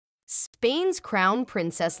Spain's Crown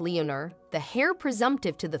Princess Leonor, the heir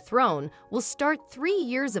presumptive to the throne, will start 3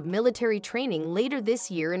 years of military training later this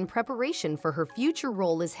year in preparation for her future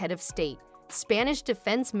role as head of state. Spanish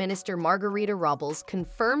Defense Minister Margarita Robles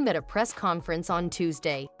confirmed at a press conference on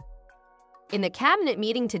Tuesday. In the cabinet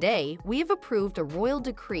meeting today, we have approved a royal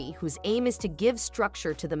decree whose aim is to give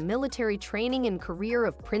structure to the military training and career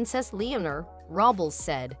of Princess Leonor, Robles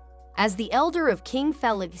said. As the elder of King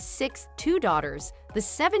Felipe VI's 2 daughters, the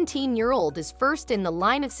 17-year-old is first in the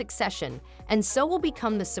line of succession and so will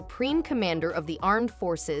become the supreme commander of the armed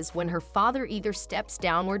forces when her father either steps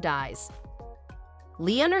down or dies.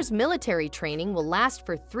 Leonor's military training will last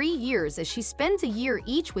for 3 years as she spends a year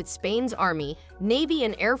each with Spain's Army, Navy,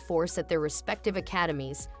 and Air Force at their respective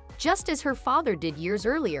academies, just as her father did years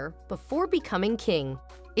earlier before becoming king.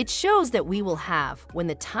 It shows that we will have, when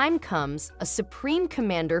the time comes, a supreme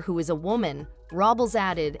commander who is a woman, Robles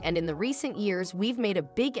added, and in the recent years we've made a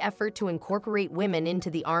big effort to incorporate women into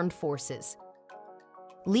the armed forces.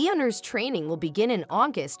 Leonor's training will begin in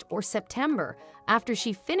August or September after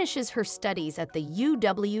she finishes her studies at the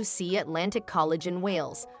UWC Atlantic College in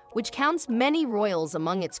Wales, which counts many royals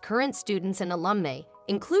among its current students and alumni,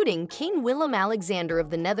 including King Willem-Alexander of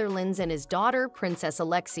the Netherlands and his daughter, Princess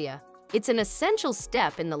Alexia. It's an essential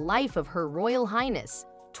step in the life of Her Royal Highness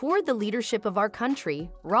toward the leadership of our country,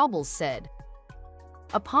 Robles said.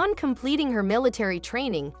 Upon completing her military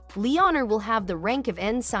training, Leonor will have the rank of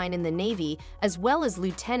ensign in the Navy as well as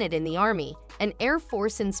lieutenant in the Army and Air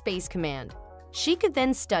Force and Space Command. She could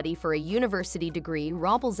then study for a university degree,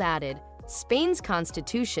 Robles added. Spain's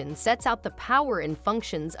constitution sets out the power and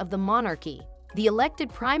functions of the monarchy. The elected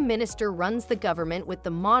prime minister runs the government with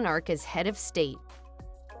the monarch as head of state.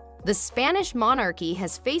 The Spanish monarchy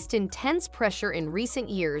has faced intense pressure in recent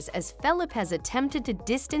years as Felipe has attempted to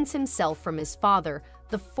distance himself from his father,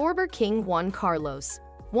 the former King Juan Carlos.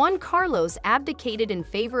 Juan Carlos abdicated in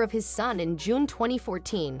favor of his son in June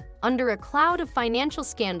 2014, under a cloud of financial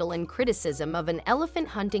scandal and criticism of an elephant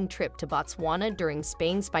hunting trip to Botswana during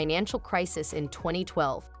Spain's financial crisis in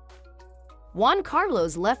 2012. Juan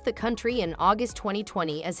Carlos left the country in August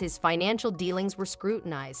 2020 as his financial dealings were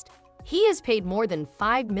scrutinized. He has paid more than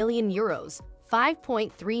 €5 million,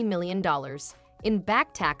 $5.3 million, in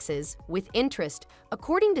back taxes, with interest,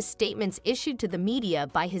 according to statements issued to the media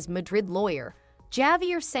by his Madrid lawyer,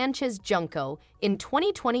 Javier Sanchez Junco, in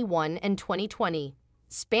 2021 and 2020.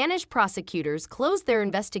 Spanish prosecutors closed their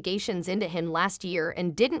investigations into him last year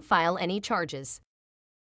and didn't file any charges.